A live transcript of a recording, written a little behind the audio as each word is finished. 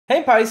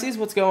Hey Pisces,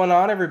 what's going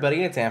on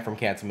everybody? It's Ann from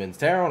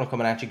CancerMoonsTarot, and I'm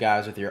coming at you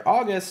guys with your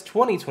August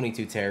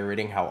 2022 tarot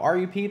reading. How are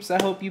you peeps? I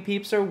hope you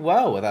peeps are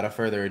well. Without a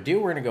further ado,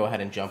 we're going to go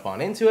ahead and jump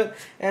on into it,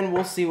 and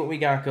we'll see what we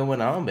got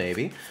going on,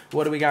 baby.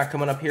 What do we got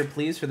coming up here,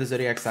 please, for the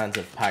zodiac signs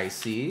of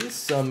Pisces,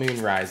 Sun,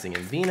 Moon, Rising,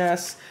 and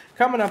Venus?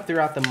 Coming up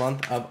throughout the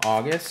month of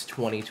August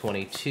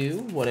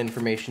 2022, what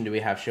information do we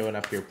have showing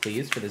up here,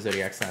 please, for the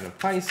zodiac sign of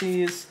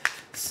Pisces,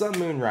 Sun,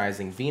 Moon,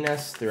 Rising,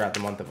 Venus throughout the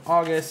month of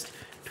August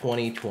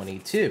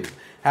 2022.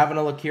 Having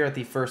a look here at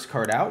the first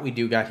card out, we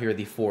do got here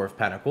the Four of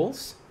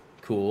Pentacles.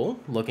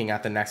 Cool. Looking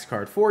at the next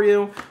card for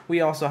you,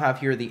 we also have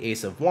here the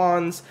Ace of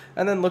Wands.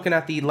 And then looking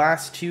at the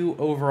last two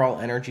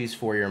overall energies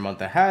for your month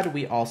ahead,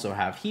 we also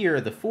have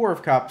here the Four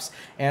of Cups,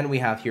 and we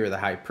have here the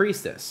High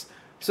Priestess.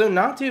 So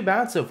not too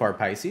bad so far,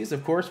 Pisces.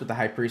 Of course, with the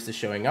High Priestess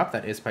showing up,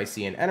 that is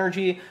Piscean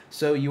energy,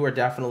 so you are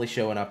definitely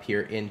showing up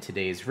here in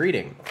today's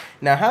reading.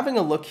 Now, having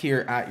a look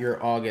here at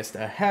your August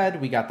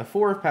ahead, we got the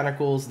Four of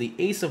Pentacles, the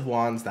Ace of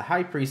Wands, the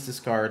High Priestess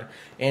card,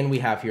 and we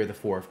have here the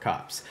Four of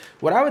Cups.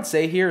 What I would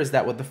say here is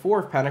that with the Four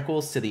of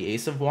Pentacles to the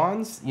Ace of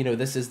Wands, you know,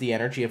 this is the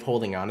energy of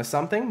holding on to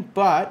something,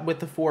 but with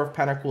the Four of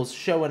Pentacles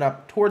showing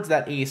up towards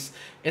that Ace,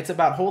 it's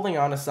about holding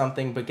on to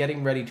something, but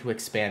getting ready to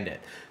expand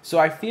it. So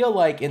I feel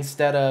like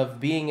instead of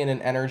being in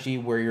an energy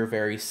where you're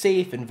very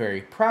safe and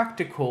very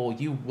practical,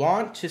 you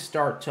want to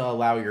start to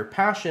allow your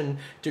passion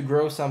to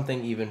grow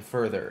something even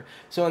further.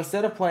 So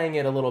instead of playing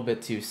it a little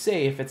bit too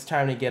safe, it's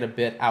time to get a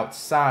bit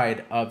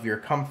outside of your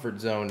comfort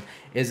zone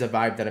is a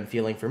vibe that I'm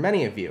feeling for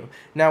many of you.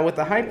 Now with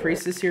the High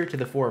Priestess here to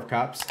the Four of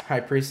Cups, High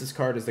Priestess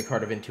card is the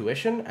card of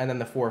intuition, and then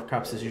the Four of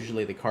Cups is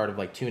usually the card of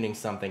like tuning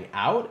something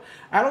out.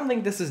 I don't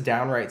think this is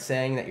downright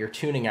saying that you're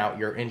tuning out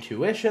your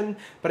intuition,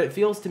 but it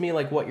feels to me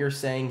like what you're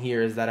saying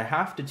here is that I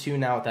have to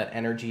tune out that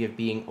energy of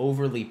being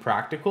overly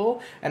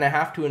practical, and I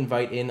have to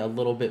invite in a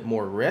little bit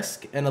more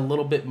risk and a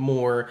little bit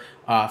more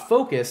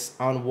focus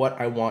on what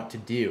I want to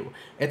do.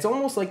 It's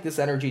almost like this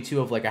energy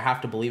too of like I have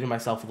to believe in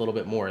myself a little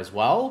bit more as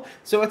well.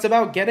 So it's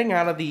about getting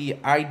out of the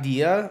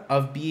idea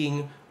of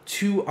being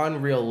too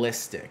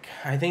unrealistic.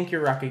 I think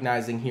you're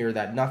recognizing here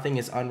that nothing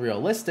is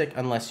unrealistic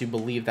unless you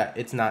believe that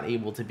it's not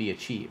able to be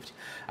achieved.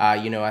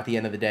 You know, at the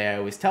end of the day, I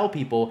always tell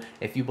people,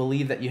 if you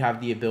believe that you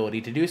have the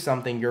ability to do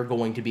something, you're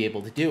going to be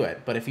able to do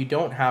it. But if you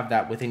don't have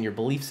that within your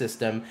belief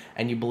system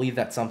and you believe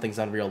that something's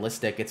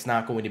unrealistic, it's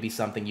not going to be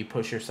something you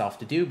push yourself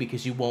to do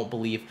because you won't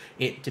believe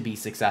it to be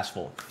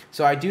successful.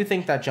 So I do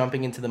think that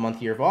jumping into the month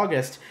here of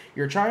August,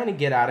 you're trying to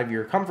get out of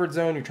your comfort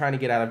zone, you're trying to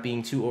get out of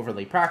being too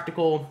overly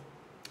practical.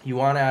 You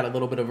want to add a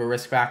little bit of a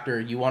risk factor.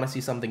 You want to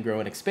see something grow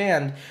and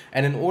expand.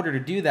 And in order to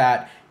do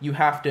that, you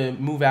have to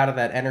move out of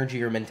that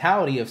energy or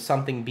mentality of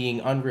something being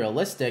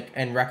unrealistic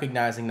and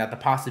recognizing that the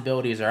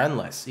possibilities are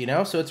endless, you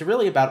know? So it's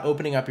really about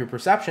opening up your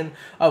perception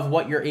of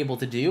what you're able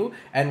to do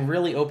and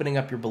really opening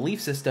up your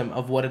belief system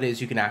of what it is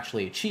you can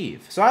actually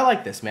achieve. So I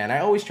like this, man. I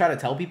always try to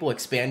tell people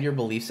expand your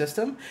belief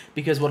system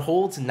because what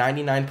holds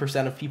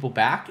 99% of people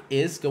back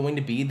is going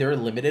to be their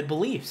limited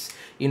beliefs.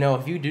 You know,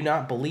 if you do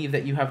not believe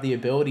that you have the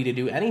ability to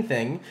do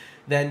anything,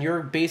 then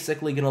you're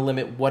basically going to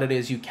limit what it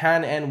is you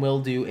can and will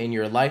do in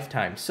your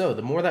lifetime. So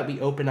the more that we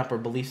open up our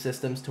belief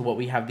systems to what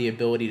we have the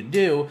ability to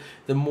do,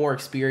 the more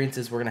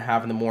experiences we're going to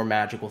have and the more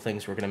magical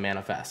things we're going to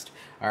manifest.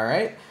 All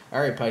right,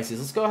 Pisces,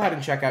 let's go ahead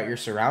and check out your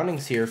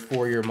surroundings here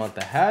for your month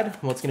ahead.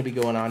 What's going to be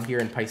going on here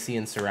in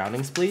Piscean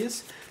surroundings,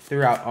 please?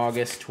 Throughout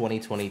August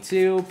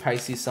 2022,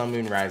 Pisces, Sun,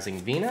 Moon, Rising,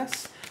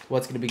 Venus.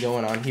 What's going to be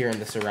going on here in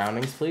the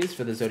surroundings, please,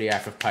 for the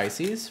zodiac of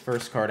Pisces?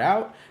 First card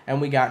out, and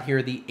we got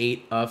here the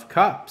Eight of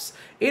Cups.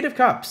 Eight of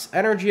Cups,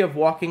 energy of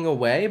walking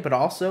away, but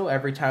also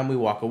every time we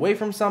walk away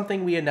from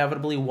something, we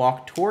inevitably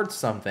walk towards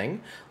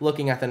something.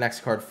 Looking at the next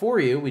card for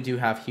you, we do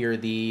have here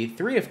the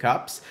Three of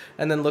Cups,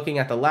 and then looking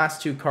at the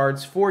last two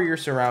cards for your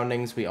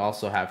surroundings, we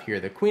also have here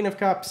the Queen of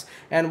Cups,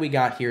 and we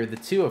got here the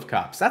Two of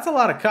Cups. That's a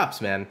lot of cups,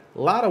 man.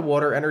 A lot of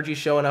water energy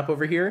showing up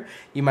over here.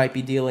 You might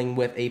be dealing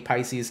with a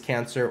Pisces,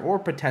 Cancer, or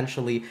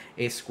potentially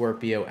a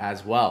Scorpio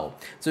as well.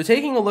 So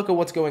taking a look at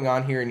what's going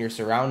on here in your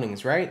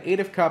surroundings, right?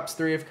 Eight of Cups,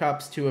 Three of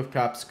Cups, Two of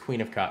Cups,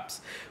 Queen of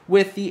Cups.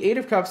 With the Eight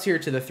of Cups here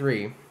to the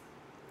Three,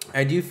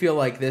 I do feel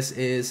like this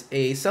is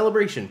a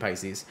celebration,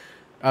 Pisces,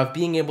 of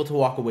being able to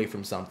walk away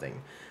from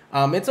something.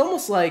 It's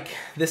almost like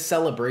this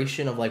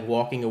celebration of like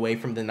walking away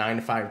from the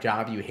 9-to-5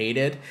 job you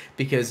hated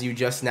because you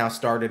just now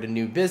started a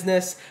new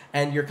business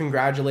and you're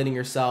congratulating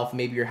yourself.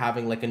 Maybe you're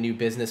having like a new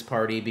business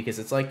party because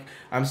it's like,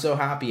 I'm so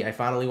happy. I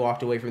finally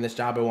walked away from this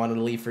job I wanted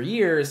to leave for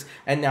years,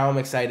 and now I'm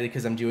excited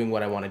because I'm doing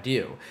what I want to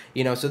do.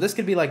 You know, so this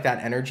could be like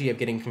that energy of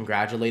getting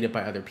congratulated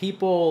by other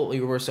people.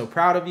 You were so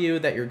proud of you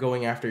that you're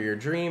going after your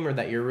dream or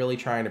that you're really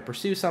trying to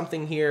pursue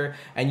something here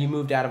and you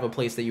moved out of a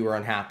place that you were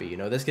unhappy. You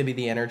know, this could be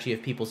the energy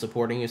of people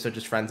supporting you, such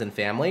as friends friends and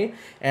family.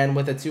 And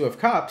with the Two of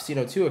Cups, you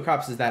know, Two of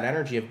Cups is that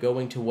energy of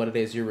going to what it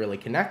is you're really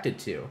connected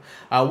to.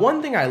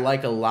 One thing I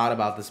like a lot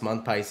about this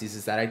month, Pisces,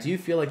 is that I do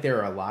feel like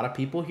there are a lot of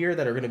people here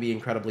that are going to be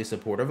incredibly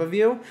supportive of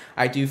you.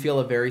 I do feel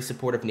a very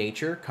supportive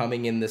nature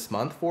coming in this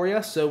month for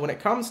you. So when it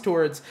comes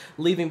towards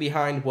leaving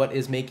behind what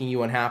is making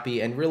you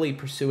unhappy and really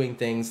pursuing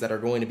things that are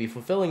going to be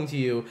fulfilling to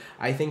you,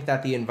 I think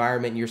that the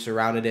environment you're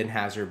surrounded in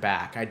has your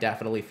back. I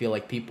definitely feel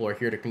like people are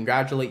here to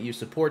congratulate you,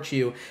 support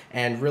you,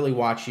 and really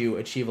watch you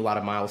achieve a lot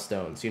of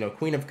milestones. You know,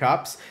 Queen of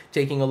Cups,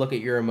 taking a look at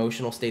your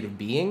emotional state of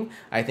being,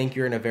 I think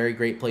you're in a very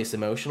great place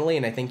emotionally,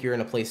 and I think you're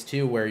in a place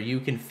too where you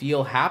can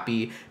feel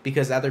happy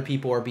because other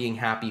people are being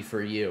happy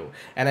for you.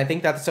 And I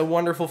think that's a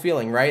wonderful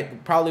feeling,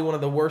 right? Probably one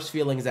of the worst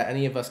feelings that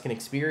any of us can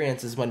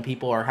experience is when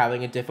people are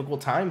having a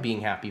difficult time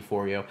being happy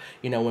for you.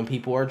 You know, when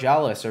people are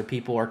jealous, or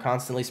people are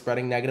constantly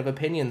spreading negative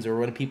opinions, or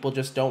when people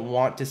just don't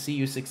want to see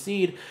you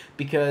succeed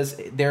because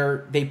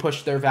they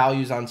push their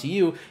values onto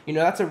you. You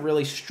know, that's a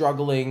really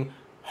struggling,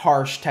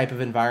 harsh type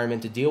of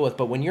environment to deal with.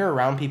 But when you're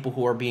around people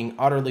who are being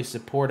utterly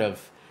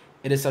supportive,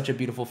 it is such a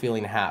beautiful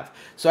feeling to have.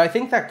 So I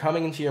think that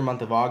coming into your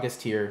month of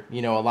August here,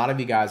 you know, a lot of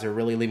you guys are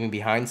really leaving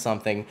behind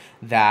something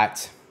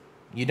that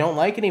you don't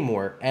like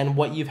anymore. And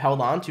what you've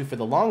held on to for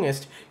the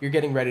longest, you're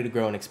getting ready to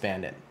grow and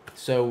expand it.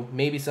 So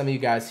maybe some of you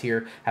guys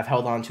here have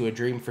held on to a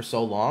dream for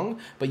so long,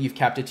 but you've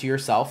kept it to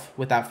yourself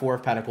with that Four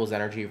of Pentacles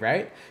energy,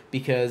 right?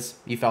 Because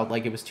you felt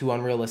like it was too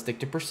unrealistic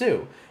to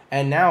pursue.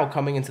 And now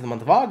coming into the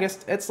month of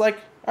August, it's like,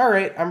 all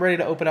right, I'm ready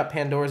to open up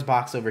Pandora's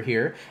box over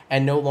here,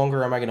 and no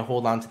longer am I going to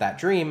hold on to that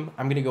dream.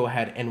 I'm going to go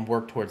ahead and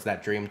work towards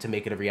that dream to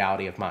make it a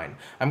reality of mine.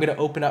 I'm going to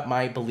open up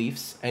my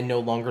beliefs and no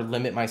longer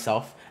limit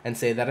myself and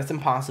say that it's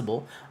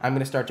impossible. I'm going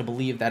to start to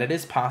believe that it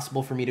is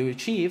possible for me to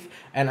achieve,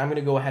 and I'm going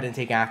to go ahead and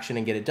take action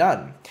and get it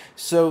done.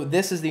 So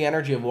this is the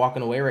energy of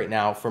walking away right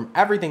now from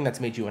everything that's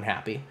made you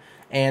unhappy,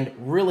 and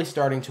really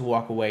starting to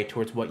walk away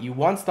towards what you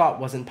once thought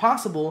wasn't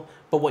possible,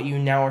 but what you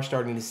now are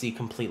starting to see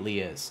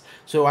completely is.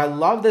 So I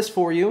love this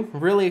for you,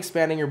 really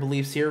expanding your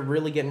beliefs here,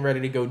 really getting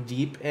ready to go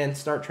deep and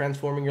start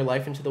transforming your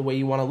life into the way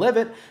you want to live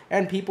it,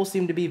 and people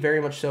seem to be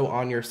very much so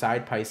on your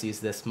side,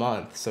 Pisces, this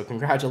month. So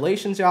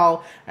congratulations,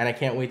 y'all, and I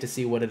can't wait to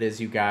see what it is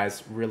you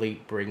guys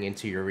really bring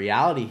into your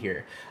reality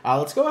here.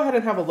 Let's go ahead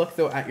and have a look,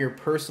 though, at your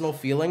personal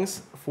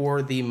feelings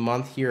for the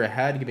month here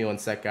ahead. Give me one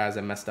sec, guys.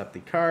 I messed up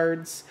the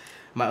cards.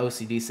 My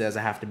OCD says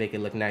I have to make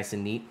it look nice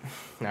and neat.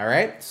 All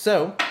right,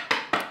 so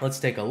let's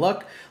take a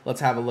look.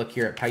 Let's have a look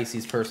here at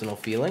Pisces' personal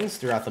feelings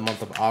throughout the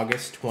month of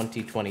August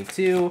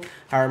 2022.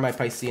 How are my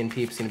Piscean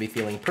peeps going to be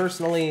feeling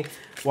personally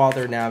while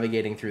they're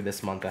navigating through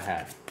this month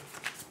ahead?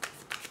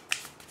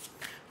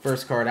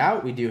 First card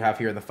out, we do have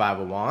here the Five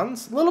of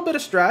Wands. A little bit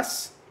of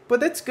stress,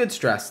 but it's good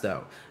stress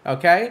though,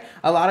 okay?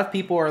 A lot of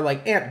people are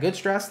like, good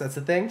stress, that's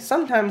the thing.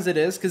 Sometimes it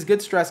is, because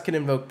good stress can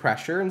invoke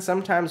pressure, and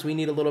sometimes we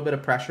need a little bit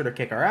of pressure to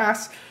kick our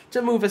ass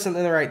to move us in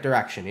the right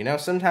direction, you know?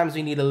 Sometimes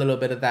we need a little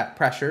bit of that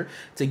pressure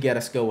to get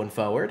us going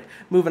forward.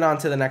 Moving on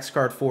to the next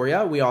card for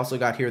you, we also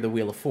got here the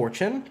Wheel of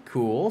Fortune.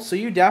 Cool. So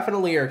you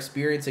definitely are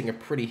experiencing a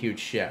pretty huge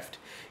shift.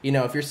 You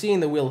know, if you're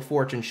seeing the Wheel of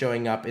Fortune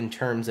showing up in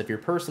terms of your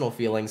personal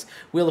feelings,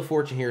 Wheel of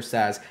Fortune here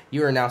says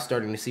you are now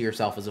starting to see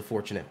yourself as a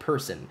fortunate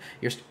person.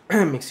 You're,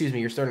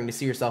 you're starting to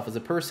see yourself as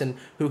a person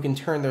who can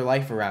turn their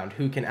life around,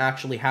 who can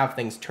actually have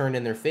things turn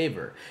in their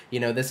favor. You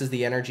know, this is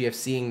the energy of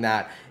seeing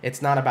that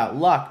it's not about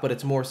luck, but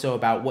it's more so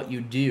about what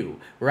you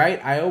do,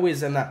 right? I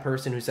always am that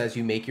person who says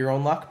you make your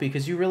own luck,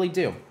 because you really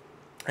do.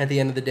 At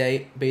the end of the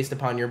day, based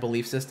upon your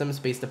belief systems,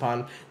 based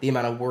upon the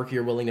amount of work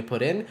you're willing to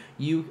put in,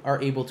 you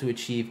are able to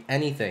achieve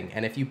anything.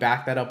 And if you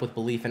back that up with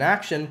belief and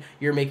action,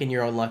 you're making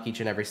your own luck each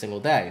and every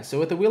single day. So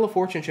with the Wheel of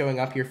Fortune showing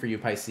up here for you,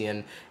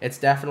 Piscean, it's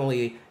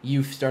definitely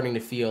you starting to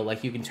feel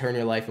like you can turn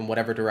your life in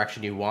whatever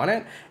direction you want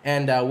it.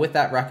 And with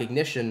that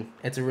recognition,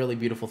 it's a really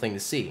beautiful thing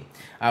to see.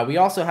 We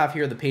also have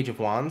here the Page of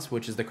Wands,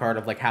 which is the card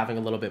of like having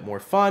a little bit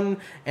more fun,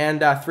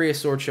 and Three of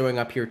Swords showing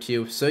up here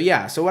too. So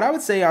yeah, so what I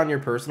would say on your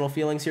personal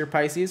feelings here,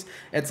 Pisces,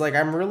 it's like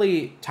I'm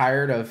really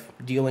tired of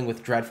dealing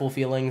with dreadful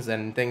feelings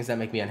and things that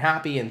make me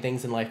unhappy and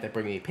things in life that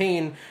bring me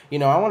pain. You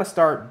know, I want to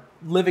start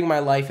living my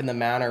life in the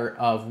manner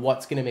of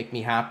what's going to make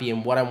me happy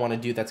and what I want to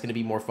do that's going to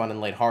be more fun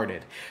and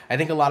lighthearted. I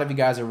think a lot of you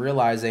guys are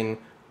realizing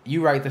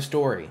you write the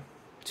story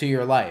to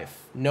your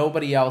life.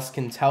 Nobody else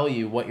can tell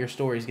you what your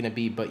story is going to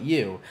be but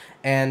you.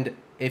 And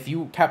if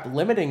you kept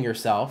limiting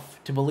yourself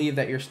to believe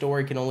that your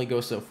story can only go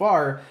so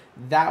far,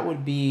 that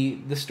would be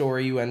the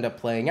story you end up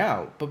playing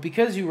out. But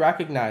because you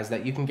recognize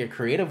that you can get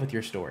creative with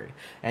your story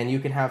and you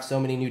can have so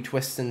many new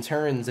twists and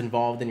turns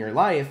involved in your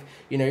life,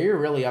 you know, you're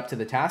really up to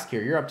the task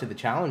here. You're up to the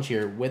challenge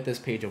here with this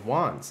Page of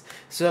Wands.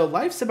 So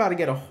life's about to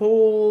get a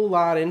whole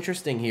lot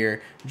interesting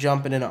here,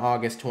 jumping into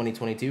August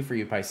 2022 for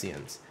you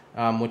Pisceans,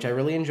 which I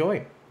really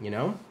enjoy, you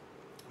know?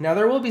 Now,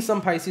 there will be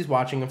some Pisces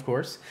watching, of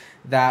course,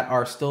 that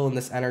are still in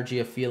this energy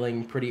of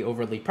feeling pretty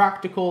overly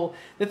practical.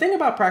 The thing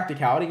about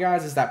practicality,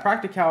 guys, is that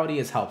practicality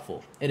is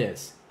helpful. It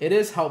is. It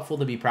is helpful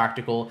to be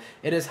practical.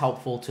 It is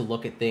helpful to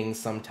look at things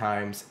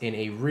sometimes in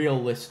a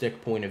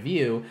realistic point of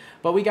view.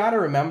 But we got to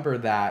remember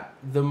that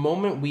the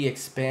moment we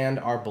expand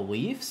our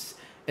beliefs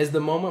is the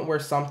moment where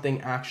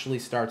something actually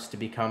starts to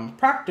become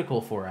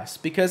practical for us.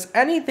 Because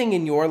anything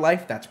in your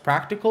life that's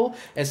practical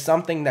is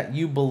something that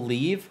you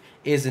believe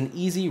is an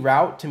easy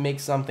route to make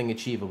something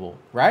achievable,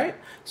 right?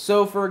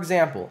 So for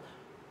example,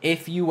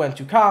 if you went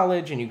to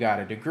college and you got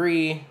a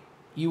degree,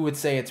 you would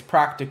say it's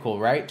practical,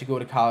 right, to go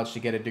to college to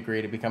get a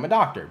degree to become a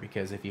doctor,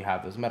 because if you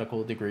have those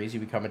medical degrees, you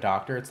become a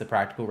doctor. It's the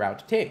practical route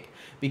to take,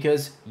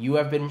 because you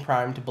have been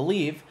primed to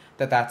believe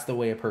that that's the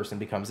way a person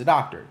becomes a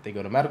doctor. They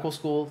go to medical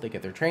school, they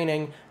get their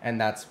training,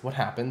 and that's what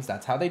happens.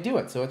 That's how they do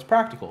it. So it's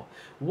practical.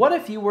 What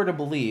if you were to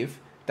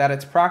believe that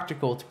it's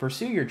practical to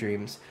pursue your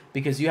dreams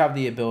because you have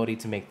the ability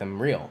to make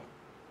them real?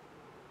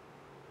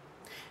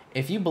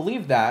 If you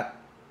believe that,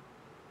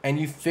 and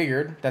you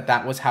figured that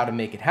that was how to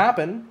make it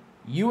happen,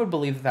 you would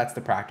believe that that's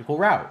the practical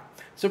route.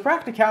 So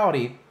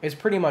practicality is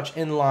pretty much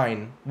in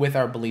line with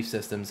our belief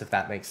systems, if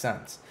that makes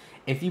sense.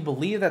 If you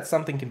believe that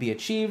something can be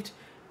achieved,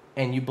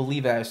 and you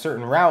believe that a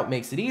certain route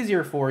makes it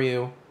easier for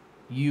you,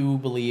 you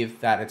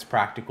believe that it's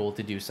practical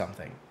to do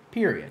something,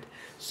 period.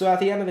 So at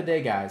the end of the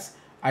day, guys,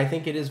 I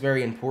think it is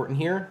very important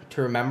here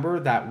to remember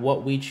that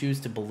what we choose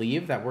to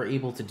believe that we're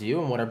able to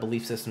do and what our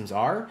belief systems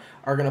are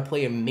going to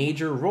play a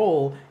major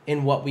role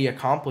in what we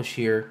accomplish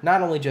here,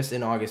 not only just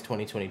in August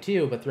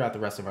 2022, but throughout the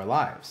rest of our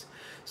lives.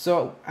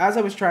 So as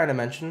I was trying to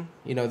mention,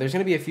 there's going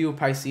to be a few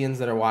Pisceans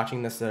that are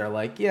watching this that are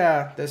like,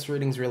 yeah, this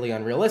reading's really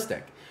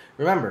unrealistic.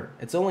 Remember,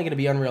 it's only going to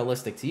be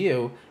unrealistic to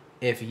you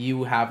if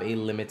you have a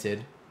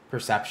limited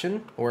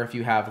perception or if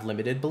you have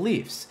limited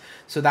beliefs.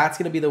 So that's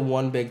going to be the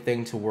one big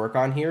thing to work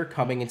on here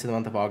coming into the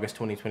month of August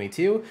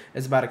 2022,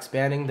 is about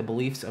expanding the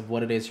beliefs of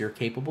what it is you're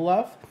capable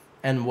of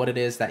and what it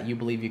is that you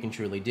believe you can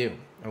truly do.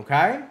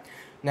 Okay?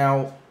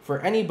 Now, for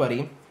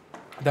anybody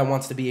that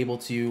wants to be able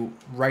to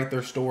write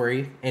their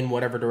story in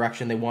whatever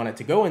direction they want it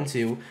to go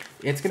into,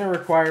 it's going to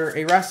require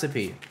a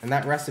recipe. And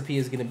that recipe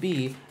is going to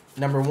be,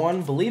 number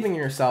one, believing in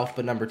yourself,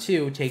 but number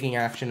two, taking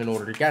action in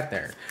order to get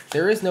there.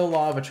 There is no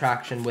law of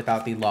attraction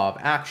without the law of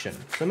action.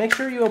 So make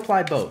sure you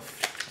apply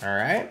both. All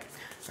right?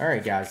 All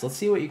right, guys, let's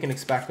see what you can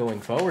expect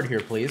going forward here,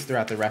 please,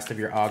 throughout the rest of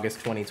your August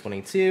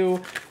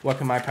 2022. What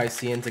can my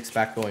Pisceans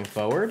expect going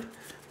forward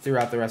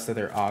throughout the rest of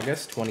their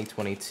August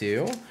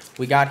 2022?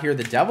 We got here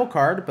the Devil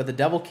card, but the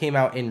Devil came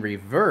out in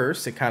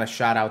reverse. It kind of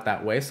shot out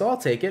that way, so I'll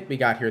take it. We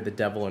got here the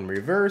Devil in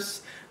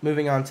reverse.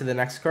 Moving on to the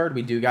next card,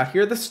 we do got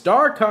here the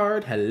Star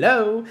card.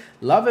 Hello.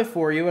 Love it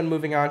for you. And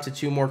moving on to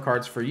two more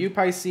cards for you,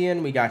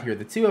 Piscean. We got here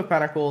the Two of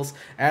Pentacles,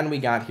 and we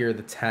got here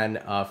the Ten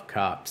of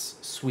Cups.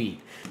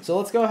 Sweet. So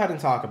let's go ahead and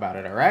talk about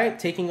it, all right?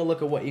 Taking a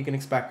look at what you can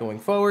expect going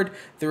forward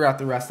throughout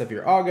the rest of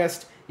your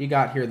August. You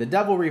got here the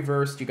Devil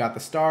reversed, you got the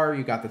Star,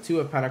 you got the Two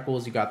of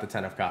Pentacles, you got the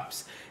Ten of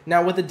Cups.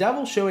 Now, with the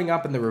Devil showing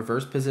up in the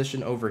reverse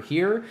position over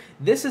here,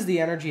 this is the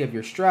energy of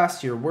your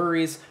stress, your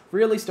worries,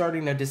 really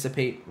starting to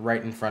dissipate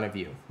right in front of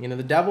you.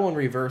 The Devil in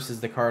reverse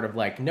is the card of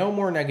like, no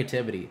more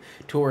negativity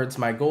towards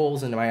my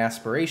goals and my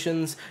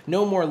aspirations,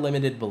 no more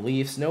limited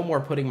beliefs, no more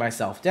putting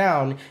myself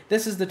down.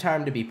 This is the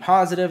time to be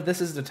positive.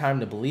 This is the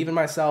time to believe in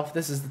myself.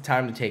 This is the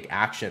time to take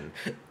action.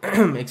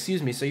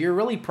 Excuse me. So you're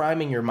really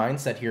priming your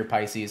mindset here,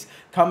 Pisces,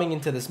 coming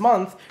into this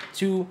month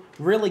to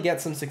really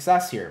get some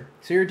success here.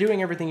 So you're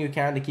doing everything you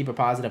can to keep a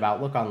positive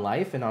outlook on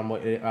life and on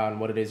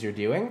what it is you're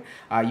doing.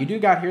 You do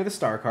got here the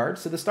Star card.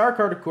 So the Star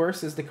card, of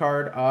course, is the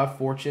card of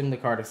fortune, the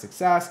card of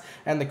success,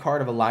 and the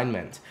card of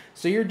alignment.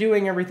 So you're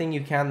doing everything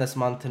you can this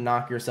month to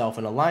knock yourself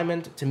in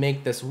alignment, to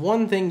make this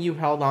one thing you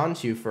held on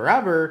to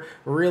forever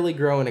really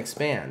grow and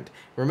expand.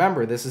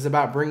 Remember, this is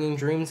about bringing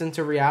dreams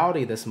into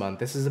reality this month.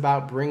 This is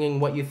about bringing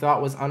what you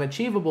thought was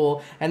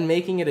unachievable and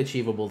making it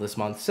achievable this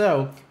month.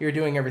 So you're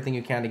doing everything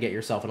you can to get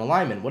yourself in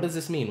alignment. What does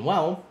this mean?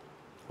 Well,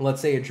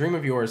 let's say a dream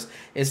of yours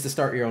is to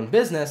start your own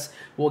business.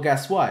 Well,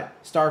 guess what?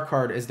 Star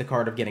card is the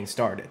card of getting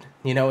started.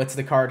 It's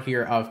the card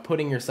here of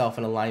putting yourself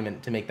in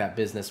alignment to make that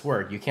business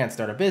work. You can't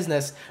start a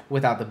business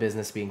without the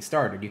business being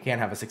started. You can't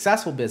have a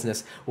successful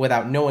business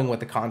without knowing what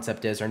the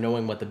concept is or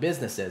knowing what the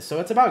business is. So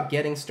it's about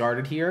getting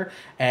started here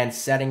and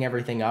setting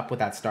everything up with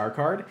that Star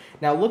card.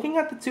 Now, looking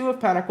at the Two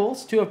of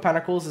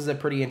Pentacles is a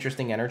pretty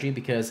interesting energy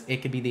because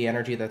it could be the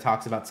energy that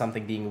talks about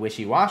something being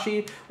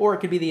wishy-washy, or it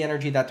could be the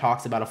energy that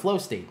talks about a flow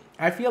state.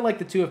 I feel like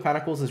the Two of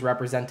Pentacles is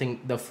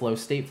representing the flow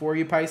state for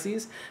you,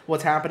 Pisces.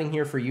 What's happening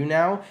here for you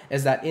now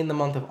is that in the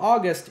month of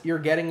August, you're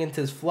getting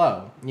into this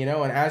flow, and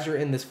as you're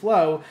in this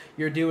flow,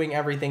 you're doing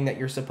everything that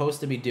you're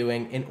supposed to be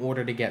doing in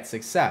order to get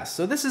success.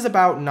 So this is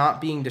about not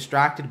being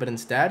distracted, but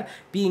instead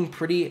being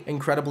pretty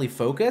incredibly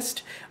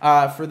focused.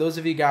 For those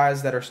of you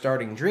guys that are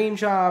starting dream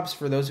jobs,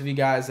 for those of you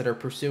guys that are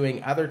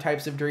pursuing other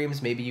types of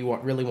dreams, maybe you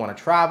really want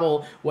to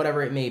travel,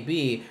 whatever it may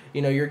be,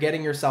 you're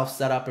getting yourself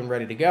set up and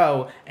ready to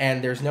go,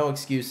 and there's no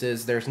excuses.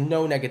 There's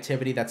no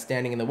negativity that's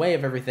standing in the way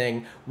of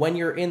everything. When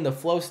you're in the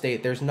flow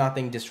state, there's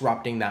nothing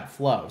disrupting that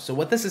flow. So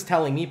what this is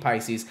telling me,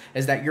 Pisces,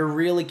 is that you're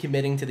really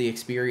committing to the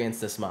experience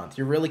this month.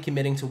 You're really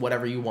committing to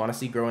whatever you want to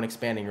see grow and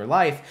expand in your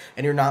life,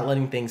 and you're not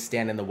letting things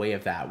stand in the way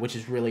of that, which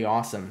is really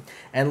awesome.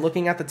 And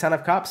looking at the Ten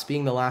of Cups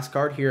being the last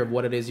card here of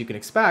what it is you can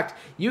expect,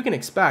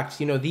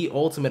 the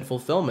ultimate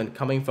fulfillment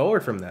coming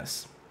forward from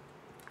this.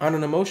 on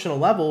an emotional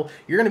level,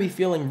 you're going to be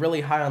feeling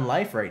really high on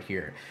life right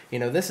here. You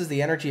know, this is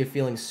the energy of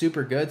feeling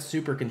super good,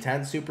 super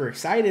content, super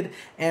excited.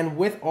 And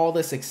with all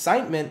this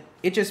excitement,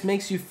 it just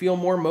makes you feel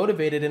more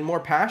motivated and more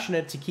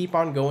passionate to keep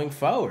on going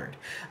forward.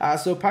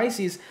 So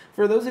Pisces,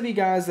 for those of you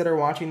guys that are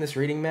watching this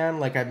reading, man,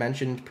 like I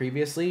mentioned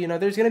previously, you know,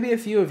 there's going to be a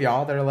few of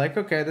y'all that are like,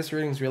 okay, this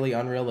reading's really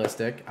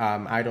unrealistic.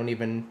 I don't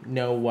even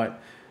know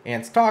what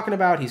Ant's talking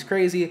about, he's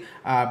crazy,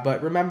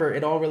 but remember,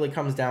 it all really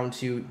comes down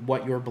to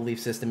what your belief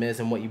system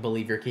is and what you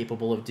believe you're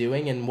capable of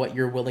doing and what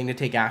you're willing to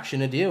take action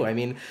to do. I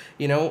mean,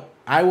 you know,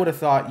 I would have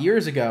thought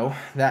years ago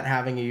that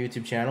having a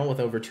YouTube channel with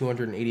over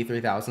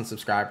 283,000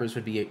 subscribers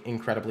would be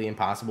incredibly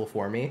impossible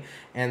for me.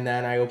 And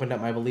then I opened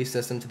up my belief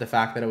system to the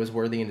fact that I was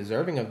worthy and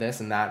deserving of this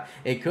and that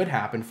it could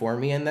happen for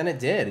me. And then it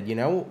did. You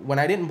know, when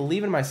I didn't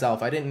believe in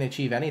myself, I didn't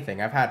achieve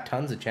anything. I've had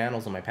tons of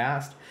channels in my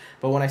past,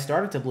 but when I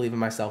started to believe in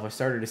myself, I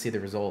started to see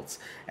the results.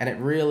 And it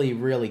really,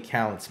 really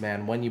counts,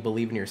 man, when you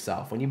believe in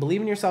yourself. When you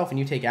believe in yourself and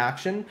you take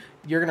action,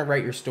 you're going to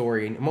write your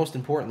story. And most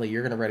importantly,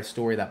 you're going to write a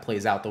story that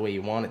plays out the way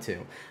you want it to.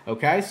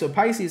 Okay? So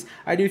Pisces,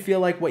 I do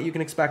feel like what you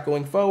can expect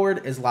going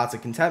forward is lots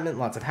of contentment,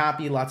 lots of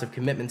happy, lots of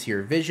commitment to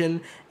your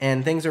vision,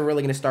 and things are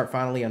really going to start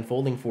finally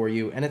unfolding for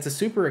you. And it's a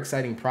super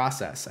exciting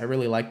process. I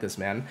really like this,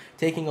 man.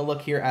 Taking a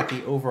look here at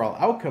the overall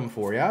outcome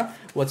for you.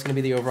 What's going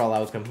to be the overall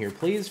outcome here,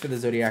 please, for the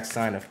zodiac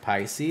sign of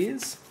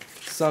Pisces?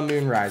 Sun,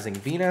 Moon, Rising,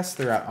 Venus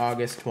throughout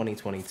August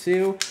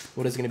 2022.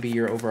 What is going to be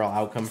your overall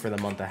outcome for the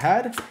month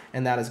ahead?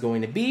 And that is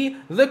going to be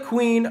the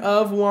Queen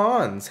of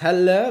Wands.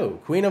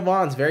 Hello. Queen of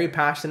Wands, very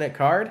passionate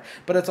card,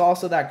 but it's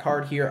also that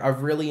card here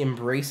of really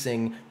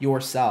embracing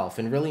yourself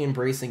and really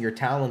embracing your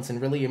talents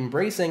and really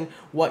embracing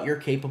what you're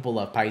capable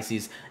of,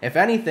 Pisces. If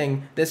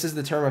anything, this is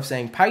the term of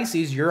saying,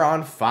 Pisces, you're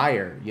on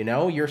fire. You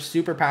know, you're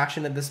super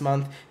passionate this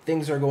month.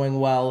 Things are going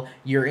well.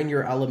 You're in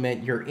your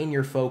element. You're in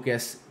your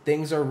focus.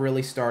 Things are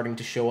really starting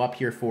to show up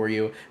here for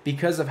you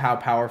because of how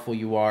powerful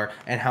you are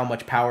and how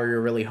much power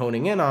you're really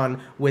honing in on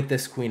with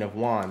this Queen of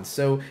Wands.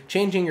 So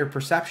changing your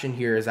perception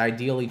here is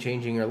ideally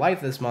changing your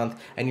life this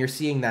month, and you're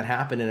seeing that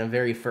happen in a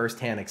very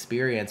first-hand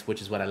experience,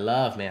 which is what I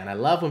love, man. I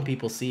love when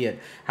people see it,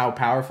 how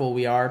powerful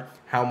we are,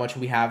 how much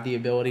we have the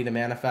ability to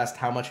manifest,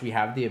 how much we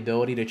have the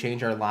ability to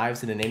change our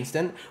lives in an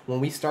instant. When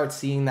we start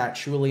seeing that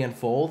truly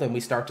unfold and we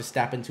start to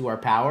step into our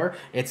power,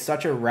 it's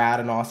such a rad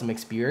and awesome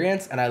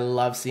experience, and I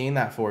love seeing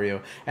that for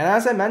you. And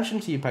as I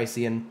mentioned to you,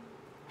 Piscean,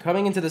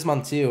 coming into this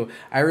month too,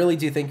 I really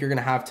do think you're going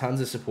to have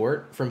tons of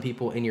support from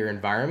people in your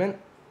environment.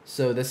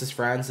 So this is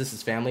friends, this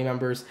is family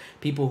members,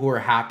 people who are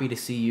happy to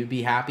see you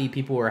be happy,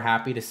 people who are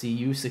happy to see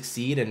you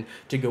succeed and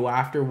to go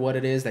after what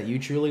it is that you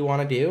truly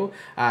want to do.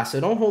 So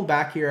don't hold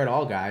back here at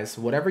all, guys.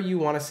 Whatever you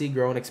want to see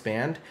grow and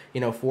expand,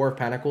 you know, Four of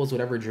Pentacles,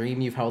 whatever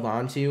dream you've held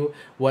on to,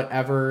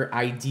 whatever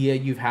idea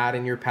you've had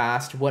in your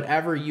past,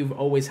 whatever you've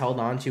always held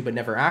on to but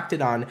never acted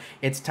on,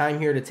 it's time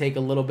here to take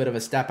a little bit of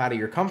a step out of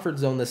your comfort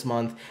zone this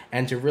month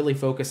and to really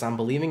focus on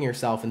believing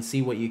yourself and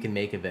see what you can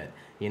make of it.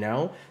 You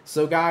know?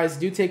 So guys,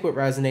 do take what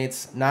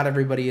resonates. Not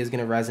everybody is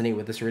going to resonate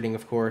with this reading,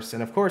 of course.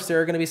 And of course,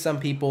 there are going to be some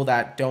people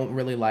that don't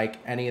really like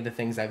any of the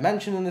things I've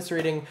mentioned in this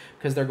reading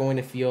because they're going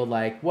to feel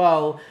like,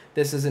 well,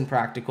 this isn't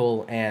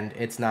practical and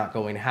it's not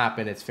going to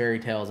happen. It's fairy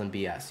tales and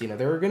BS. You know,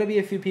 there are going to be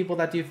a few people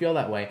that do feel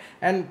that way.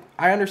 And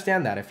I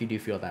understand that if you do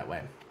feel that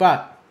way.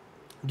 But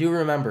do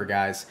remember,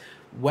 guys,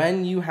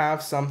 when you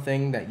have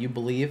something that you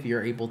believe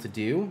you're able to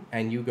do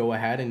and you go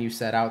ahead and you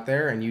set out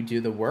there and you do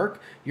the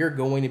work, you're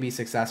going to be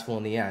successful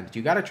in the end.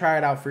 You got to try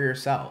it out for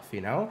yourself,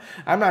 you know?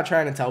 I'm not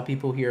trying to tell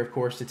people here, of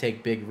course, to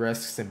take big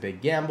risks and big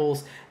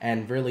gambles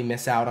and really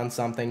miss out on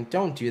something.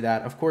 Don't do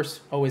that. Of course,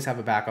 always have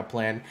a backup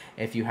plan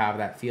if you have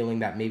that feeling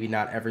that maybe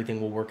not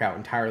everything will work out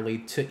entirely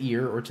to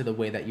ear or to the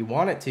way that you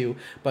want it to,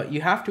 but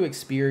you have to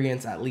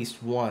experience at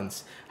least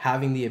once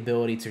having the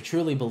ability to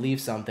truly believe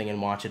something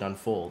and watch it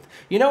unfold.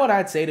 You know what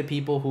I'd say to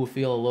people who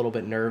feel a little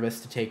bit nervous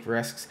to take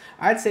risks?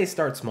 I'd say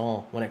start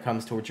small when it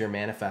comes towards your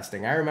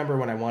manifesting. I remember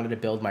when I wanted to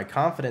build my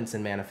confidence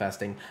in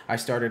manifesting, I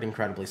started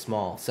incredibly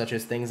small, such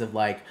as things of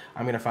like,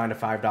 I'm going to find a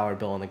 $5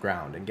 bill on the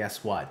ground. And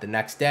guess what? The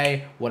next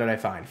day, what did I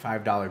find?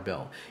 $5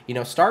 bill. You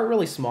know, start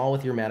really small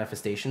with your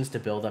manifestations to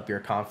build up your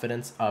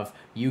confidence of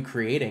you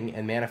creating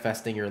and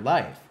manifesting your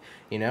life.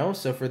 You know,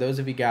 so for those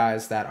of you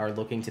guys that are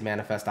looking to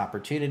manifest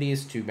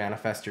opportunities, to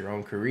manifest your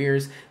own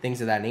careers,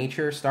 things of that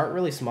nature, start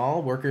really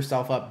small, work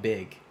yourself up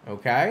big,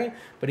 okay?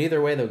 But either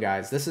way though,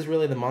 guys, this is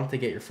really the month to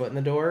get your foot in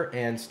the door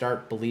and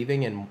start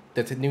believing in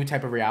the new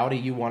type of reality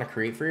you want to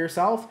create for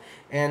yourself.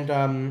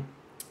 And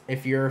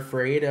if you're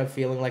afraid of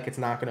feeling like it's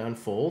not going to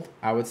unfold,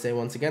 I would say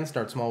once again,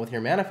 start small with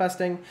your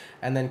manifesting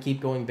and then keep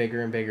going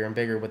bigger and bigger and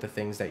bigger with the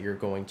things that you're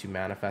going to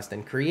manifest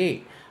and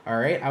create. All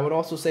right. I would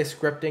also say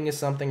scripting is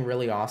something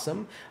really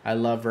awesome. I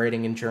love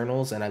writing in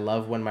journals and I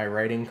love when my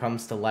writing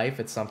comes to life.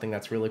 It's something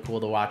that's really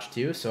cool to watch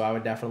too. So I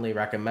would definitely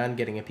recommend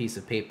getting a piece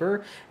of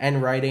paper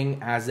and writing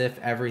as if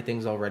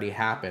everything's already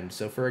happened.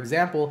 So for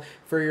example,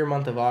 for your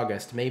month of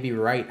August, maybe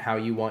write how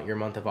you want your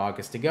month of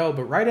August to go,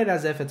 but write it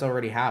as if it's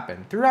already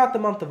happened. Throughout the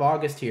month of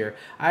August here,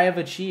 I have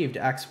achieved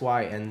X,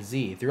 Y, and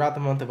Z. Throughout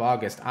the month of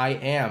August, I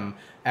am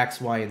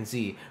X, Y, and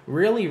Z.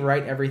 Really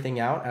write everything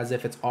out as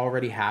if it's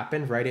already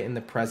happened. Write it in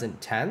the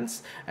present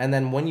tense. And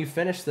then when you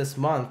finish this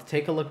month,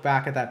 take a look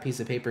back at that piece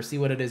of paper, see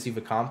what it is you've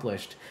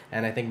accomplished.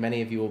 And I think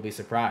many of you will be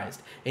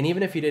surprised. And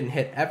even if you didn't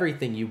hit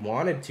everything you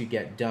wanted to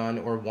get done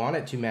or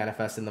wanted to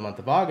manifest in the month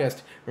of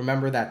August,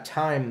 remember that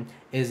time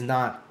is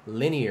not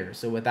linear.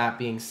 So with that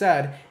being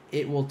said,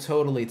 it will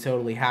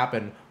totally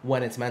happen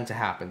when it's meant to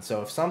happen.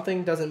 So if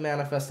something doesn't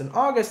manifest in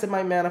August, it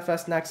might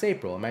manifest next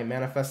April. It might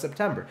manifest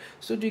September.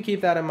 So do keep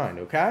that in mind,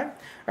 okay?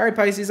 All right,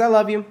 Pisces, I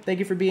love you. Thank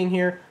you for being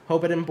here.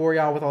 Hope I didn't bore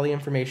y'all with all the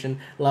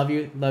information. Love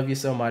you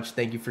so much.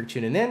 Thank you for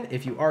tuning in.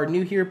 If you are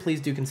new here,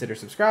 please do consider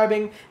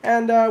subscribing.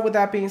 And with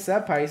that being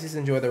said, Pisces,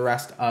 enjoy the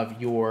rest of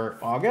your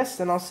August,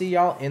 and I'll see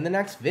y'all in the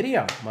next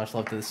video. Much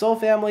love to the soul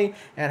family,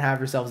 and have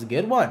yourselves a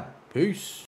good one. Peace.